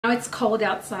Now it's cold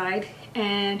outside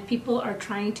and people are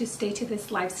trying to stay to this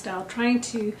lifestyle, trying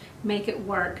to make it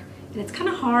work. And it's kind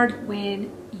of hard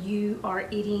when you are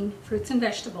eating fruits and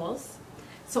vegetables.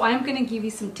 So I'm going to give you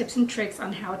some tips and tricks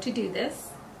on how to do this.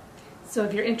 So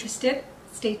if you're interested,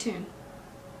 stay tuned.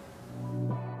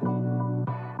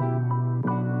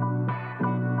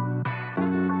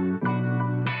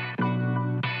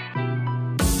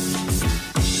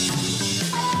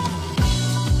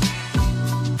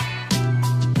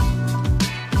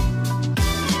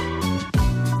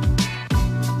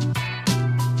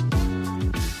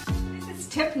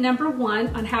 Tip number one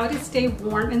on how to stay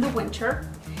warm in the winter,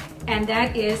 and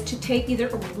that is to take either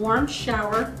a warm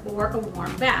shower or a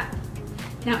warm bath.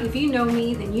 Now if you know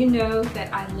me, then you know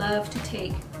that I love to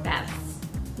take baths.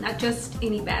 Not just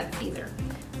any baths either,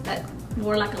 but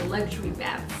more like a luxury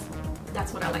bath.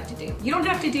 That's what I like to do. You don't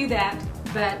have to do that,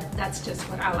 but that's just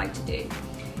what I like to do.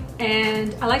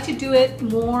 And I like to do it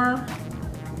more,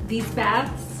 these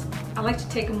baths, I like to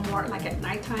take them more like at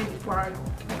nighttime before I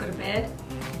go to bed,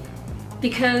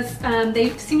 because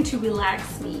they seem to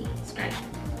relax me.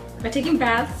 By taking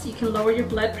baths, you can lower your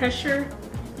blood pressure,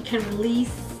 you can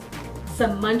release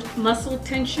some muscle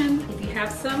tension if you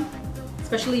have some,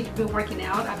 especially if you've been working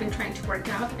out. I've been trying to work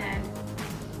out, and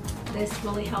this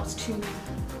really helps to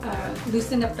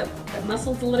loosen up the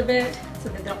muscles a little bit so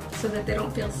that they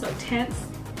don't feel so tense.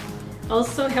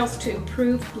 Also helps to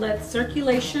improve blood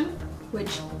circulation,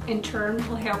 which in turn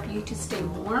will help you to stay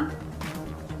warm.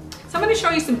 So I'm going to show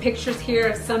you some pictures here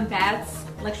of some baths,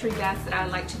 luxury baths that I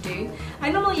like to do.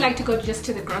 I normally like to go just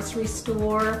to the grocery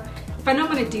store. If I know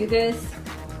I'm going to do this,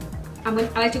 I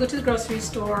like to go to the grocery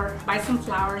store, buy some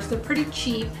flowers. They're pretty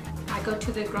cheap. I go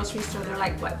to the grocery store, they're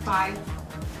like what,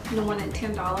 no more than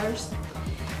 $10.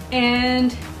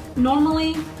 And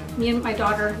normally, me and my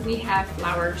daughter, we have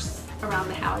flowers around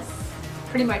the house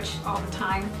pretty much all the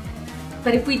time.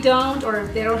 But if we don't, or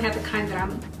if they don't have the kind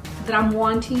that I'm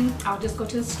wanting, I'll just go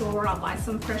to the store, I'll buy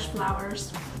some fresh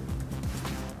flowers,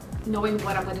 knowing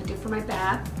what I'm going to do for my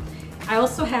bath. I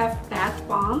also have bath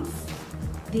bombs.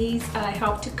 These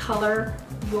help to color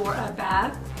your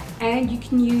bath, and you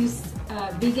can use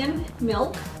vegan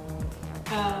milk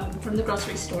from the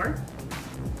grocery store.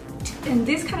 And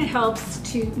this kind of helps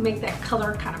to make that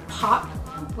color kind of pop.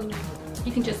 When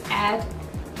you can just add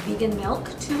vegan milk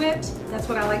to it. That's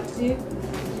what I like to do.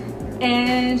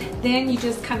 And then you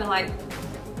just kind of like,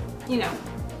 you know,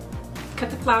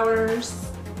 cut the flowers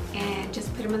and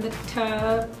just put them in the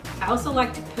tub. I also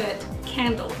like to put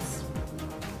candles.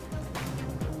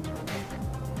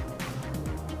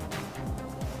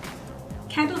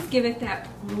 Candles give it that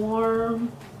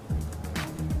warm,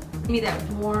 give me that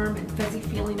warm and fuzzy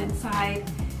feeling inside.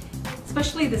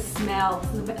 Especially the smells.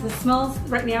 The smells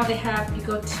right now they have, if you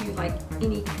go to like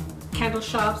any candle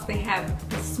shops, they have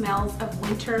the smells of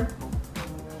winter.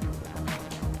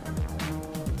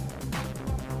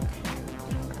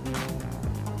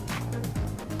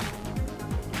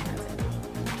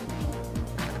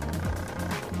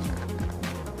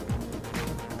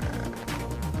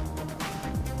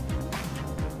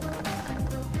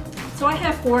 So I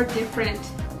have four different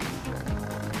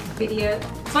videos.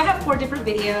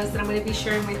 that I'm going to be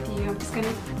sharing with you. I'm just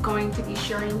going to be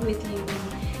sharing with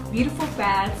you beautiful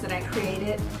baths that I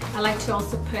created. I like to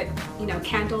also put, you know,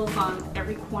 candles on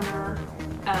every corner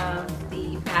of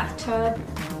the bathtub,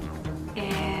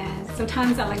 and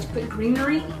sometimes I like to put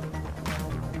greenery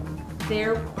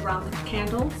there around the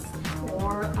candles,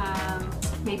 or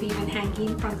maybe even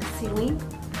hanging from the ceiling.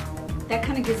 That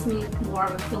kind of gives me more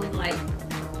of a feeling like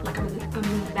I'm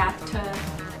in the bathtub.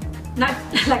 Not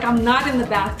like I'm not in the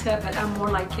bathtub, but I'm more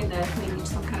like in maybe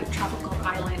some kind of tropical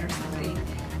island or something,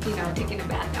 you know, taking a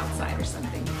bath outside or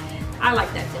something. I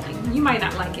like that feeling. You might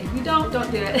not like it. If you don't do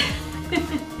it.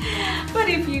 But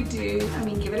if you do, I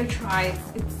mean, give it a try.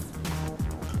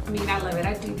 I mean, I love it.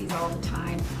 I do these all the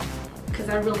time because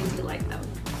I really do like them.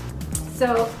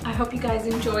 So I hope you guys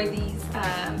enjoy these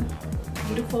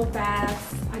beautiful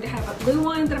baths. I have a blue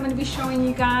one that I'm going to be showing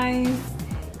you guys,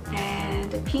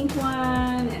 and a pink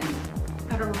one, and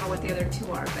I don't remember what the other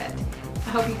two are, but I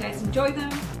hope you guys enjoy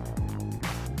them.